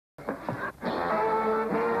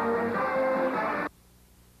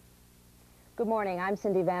Good morning. I'm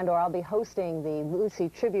Cindy Vandor. I'll be hosting the Lucy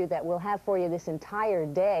tribute that we'll have for you this entire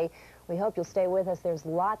day. We hope you'll stay with us. There's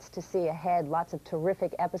lots to see ahead, lots of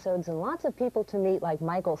terrific episodes, and lots of people to meet like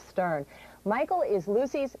Michael Stern. Michael is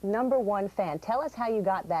Lucy's #1 fan. Tell us how you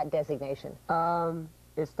got that designation.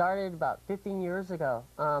 It started about 15 years ago.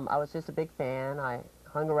 I was just a big fan. I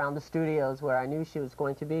hung around the studios where I knew she was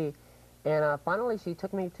going to be. And finally she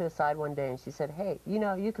took me to the side one day and she said, hey, you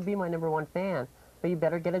know, you could be my #1 fan, but you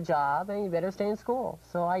better get a job and you better stay in school.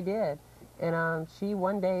 So I did. And she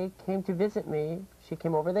one day came to visit me. She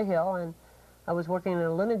came over the hill, and I was working in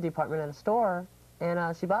a linen department at a store,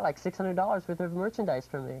 and she bought like $600 worth of merchandise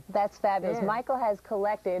from me. That's fabulous. Yeah. Michael has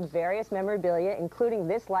collected various memorabilia, including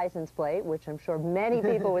this license plate, which I'm sure many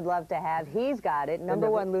people would love to have. He's got it,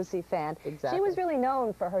 #1 Lucy fan. Exactly. She was really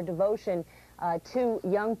known for her devotion to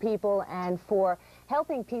young people and for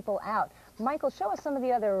helping people out. Michael, show us some of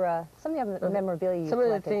the other memorabilia you Some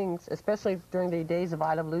collected. of the things, especially during the days of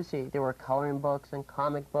I Love Lucy, there were coloring books and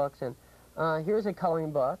comic books, and here's a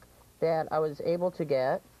coloring book that I was able to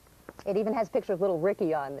get. It even has a picture of little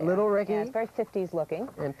Ricky on there. Little Ricky. Yeah, it's very 50s looking.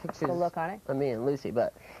 And pictures The look on it. of me and Lucy,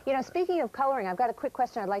 but... You know, speaking of coloring, I've got a quick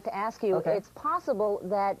question I'd like to ask you. Okay. It's possible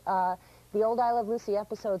that the old I Love Lucy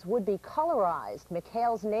episodes would be colorized.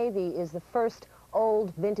 McHale's Navy is the first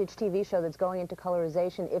old vintage TV show that's going into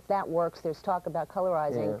colorization. If that works, there's talk about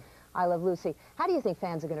colorizing I Love Lucy. How do you think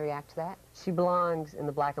fans are going to react to that? She belongs in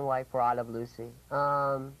the black and white for I Love Lucy.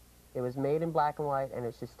 It was made in black and white, and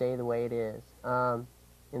it should stay the way it is,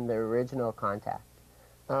 in the original contact.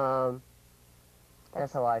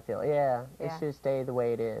 That's how I feel. Yeah, it should stay the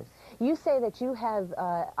way it is. You say that you have,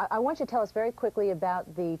 I want you to tell us very quickly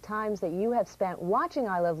about the times that you have spent watching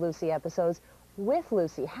I Love Lucy episodes with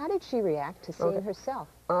Lucy. How did she react to seeing herself?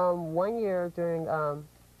 One year during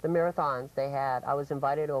the marathons they had, I was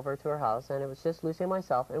invited over to her house, and it was just Lucy and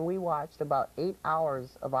myself, and we watched about 8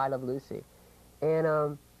 hours of I Love Lucy.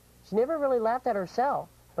 And she never really laughed at herself,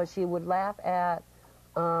 but she would laugh at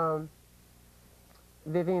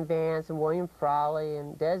Vivian Vance and William Frawley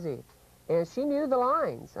and Desi. And she knew the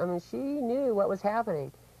lines. I mean, she knew what was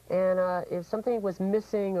happening. And if something was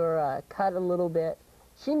missing or cut a little bit,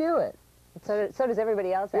 she knew it. So does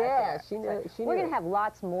everybody else out there. Yeah, she knew. We're going to have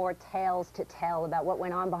lots more tales to tell about what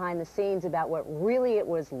went on behind the scenes, about what really it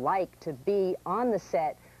was like to be on the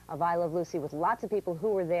set of I Love Lucy with lots of people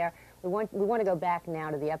who were there. We want to go back now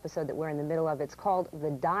to the episode that we're in the middle of. It's called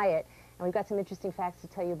The Diet, and we've got some interesting facts to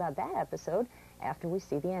tell you about that episode after we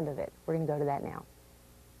see the end of it. We're going to go to that now.